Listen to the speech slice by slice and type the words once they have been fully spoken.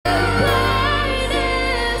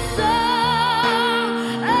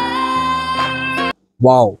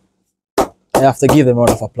Wow. I have to give them a round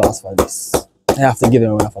of applause for this. I have to give them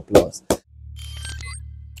a round of applause.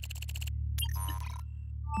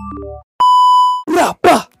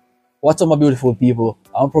 What's up, my beautiful people?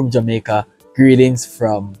 I'm from Jamaica. Greetings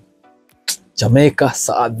from Jamaica.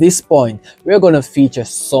 So at this point, we're going to feature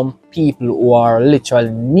some people who are literally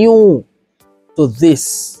new to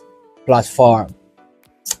this platform.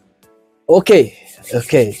 Okay.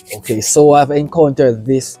 So I've encountered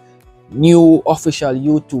this new official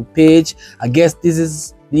YouTube page. I guess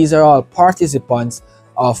these are all participants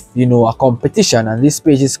of a competition, and this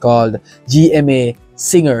page is called GMA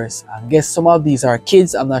Singers. I guess some of these are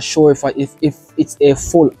kids. I'm not sure if it's a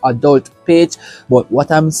full adult page, but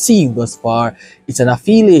what I'm seeing thus far, it's an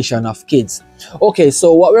affiliation of kids. Okay,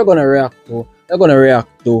 so what we're gonna react to,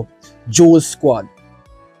 Julesquad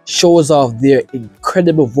shows off their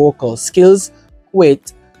incredible vocal skills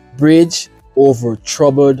with Bridge Over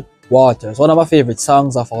Troubled Waters, one of my favorite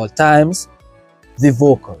songs of all times, the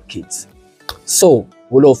Vocal Kids. So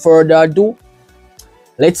without further ado,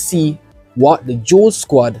 let's see what the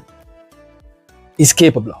Julesquad is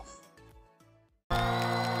capable of.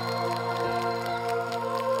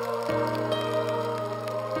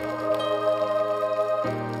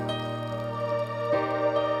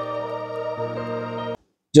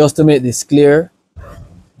 Just to make this clear,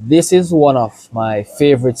 this is one of my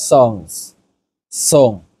favorite songs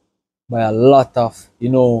sung by a lot of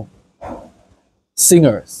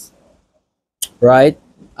singers, right?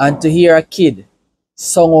 And to hear a kid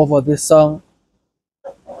sung over this song,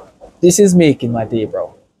 this is making my day,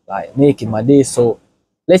 bro. Like, making my day. So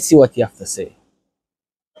let's see what you have to say.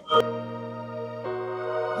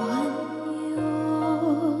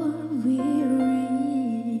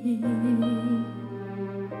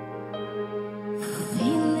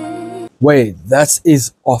 Wait, that's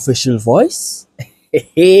his official voice?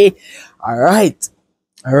 all right.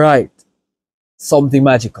 Something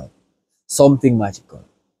magical.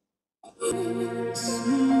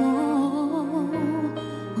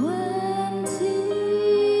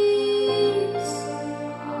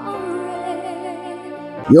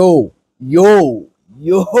 Yo,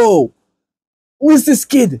 who is this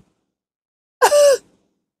kid?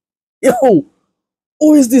 Yo,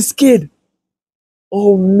 who is this kid?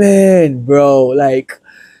 Oh man, bro, like,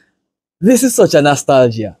 this is such a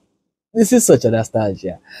nostalgia.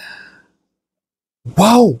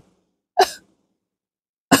 Wow.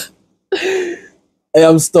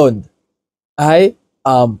 I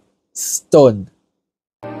am stunned.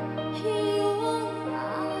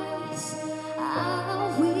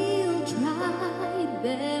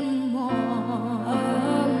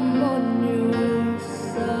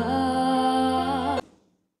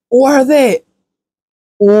 Who are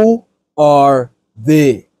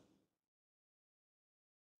they?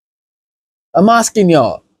 I'm asking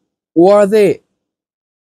y'all, who are they?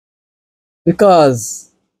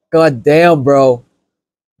 Because, goddamn, bro.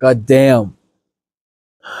 Goddamn.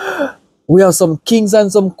 We have some kings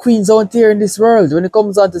and some queens out here in this world when it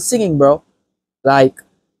comes on to singing, bro. Like,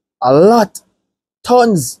 a lot.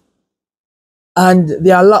 Tons. And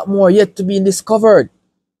there are a lot more yet to be discovered.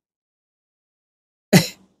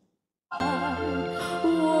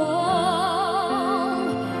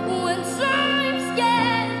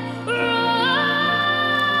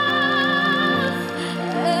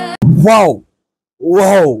 Wow,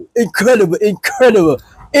 incredible.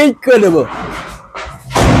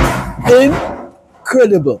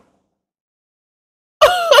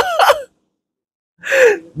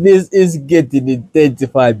 This is getting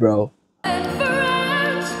intensified, bro.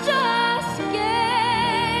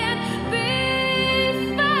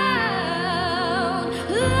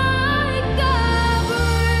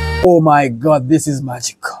 Oh my god, this is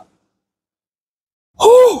magical.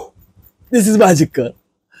 Oh, this is magical.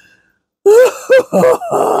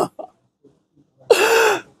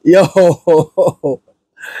 Yo,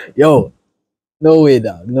 no way,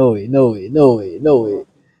 dog. No way.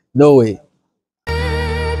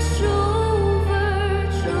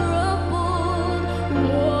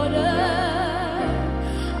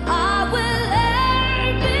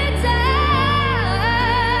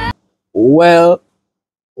 Well.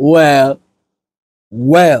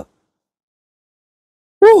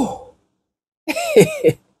 Whew.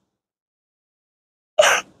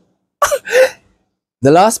 The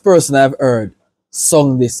last person I've heard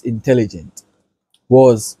sung this intelligent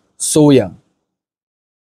was So Young.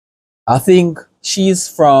 I think she's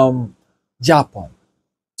from Japan,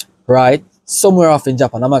 right? Somewhere off in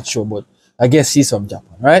Japan, I'm not sure, but I guess she's from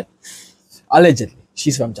Japan, right? Allegedly,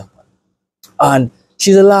 she's from Japan. And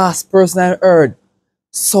she's the last person I heard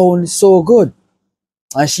sound so good.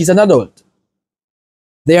 And she's an adult.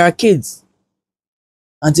 They are kids.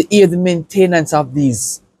 And to hear the maintenance of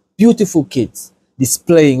these beautiful kids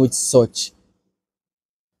displaying with such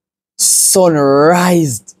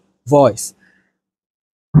sunrised voice,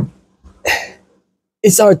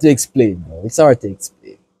 it's hard to explain, bro. It's hard to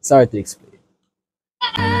explain. It's hard to explain.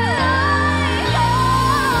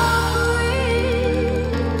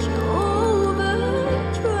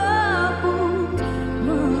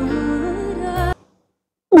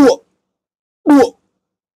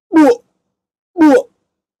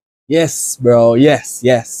 Yes, bro. Yes,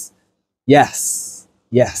 yes, yes,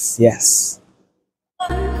 yes, yes.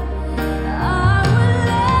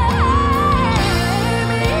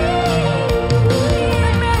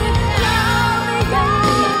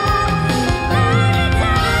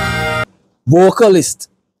 Vocalist.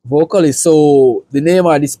 Vocalist. So the name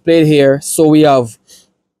are displayed here. So we have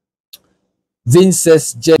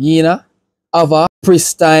Vinces Jena, Ava,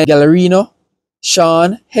 Pristine Gallerino,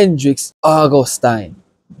 Sean Hendricks Augustine.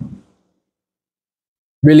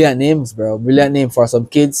 Brilliant names, bro. Brilliant name for some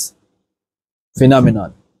kids.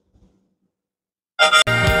 Phenomenon.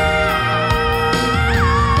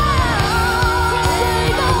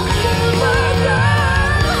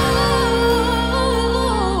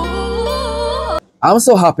 I'm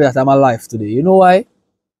so happy that I'm alive today. You know why?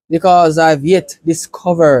 Because I've yet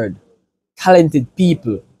discovered talented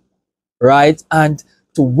people, right? And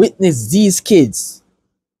to witness these kids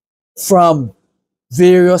from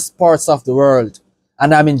various parts of the world.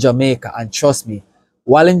 And I'm in Jamaica, and trust me,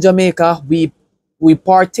 while in Jamaica, we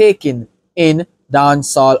partaking in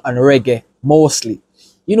dancehall and reggae mostly.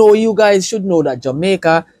 You know, you guys should know that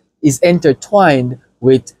Jamaica is intertwined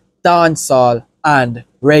with dancehall and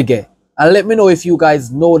reggae. And let me know if you guys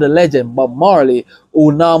know the legend Bob Marley,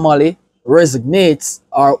 who normally resonates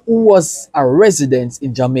or who was a resident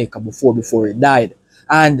in Jamaica before he died.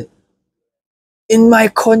 And in my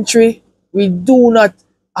country, we do not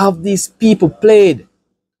have these people played.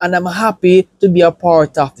 And I'm happy to be a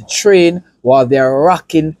part of the train while they're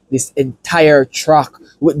rocking this entire track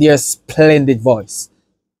with their splendid voice.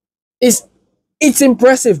 It's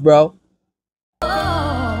impressive, bro.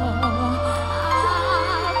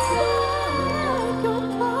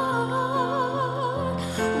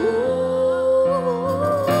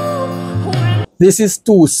 This is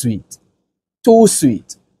too sweet. Too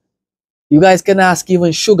sweet. You guys can ask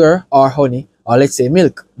even sugar or honey or let's say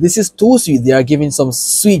milk. This is too sweet. They are giving some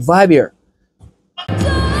sweet vibe here.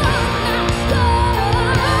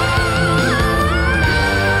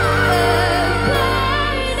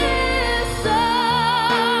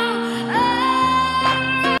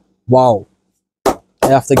 Wow. I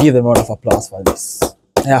have to give them a round of applause for this.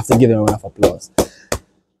 I have to give them a round of applause.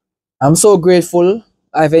 I'm so grateful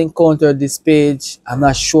I've encountered this page. I'm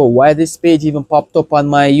not sure why this page even popped up on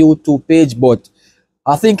my YouTube page, but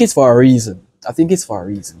I think it's for a reason. I think it's for a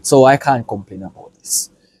reason. So I can't complain about this.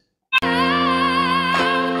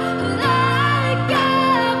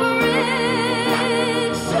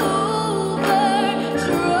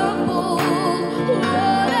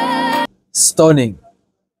 Stunning.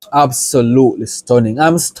 Absolutely stunning.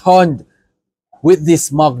 I'm stunned with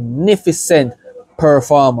this magnificent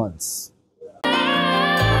performance.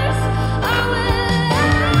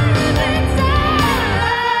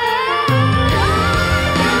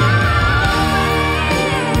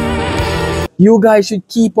 You guys should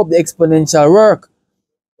keep up the exponential work.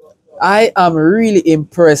 I am really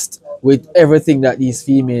impressed with everything that these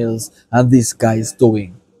females and these guys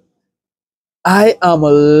doing. I am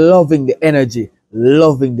loving the energy,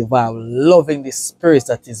 loving the vibe, loving the spirit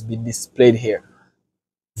that is being displayed here.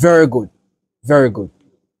 Very good. Very good.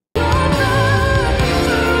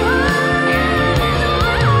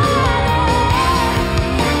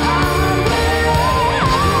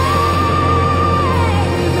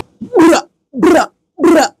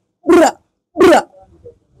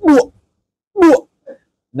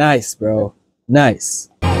 Nice, bro. Nice.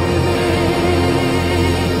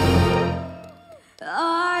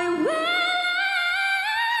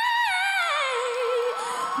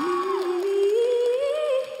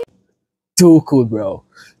 Too cool, bro.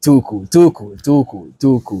 Too cool, too cool, too cool,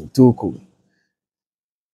 too cool, too cool.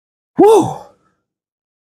 Woo!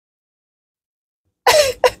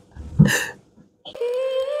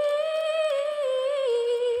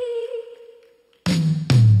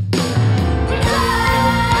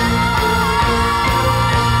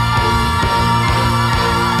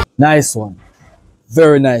 Nice one.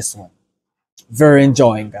 Very nice one. Very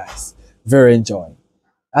enjoying, guys. Very enjoying.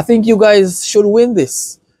 I think you guys should win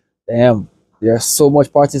this. Damn. There are so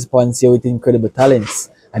much participants here with incredible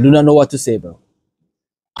talents. I do not know what to say, bro.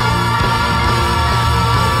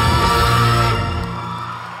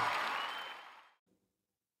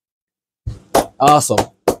 Awesome,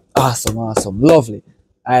 awesome, awesome, lovely.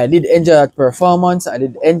 I did enjoy that performance. I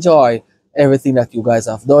did enjoy everything that you guys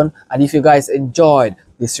have done. And if you guys enjoyed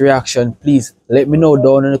this reaction, please let me know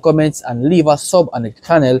down in the comments and leave a sub on the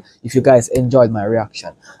channel if you guys enjoyed my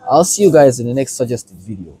reaction. I'll see you guys in the next suggested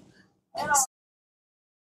video. Peace.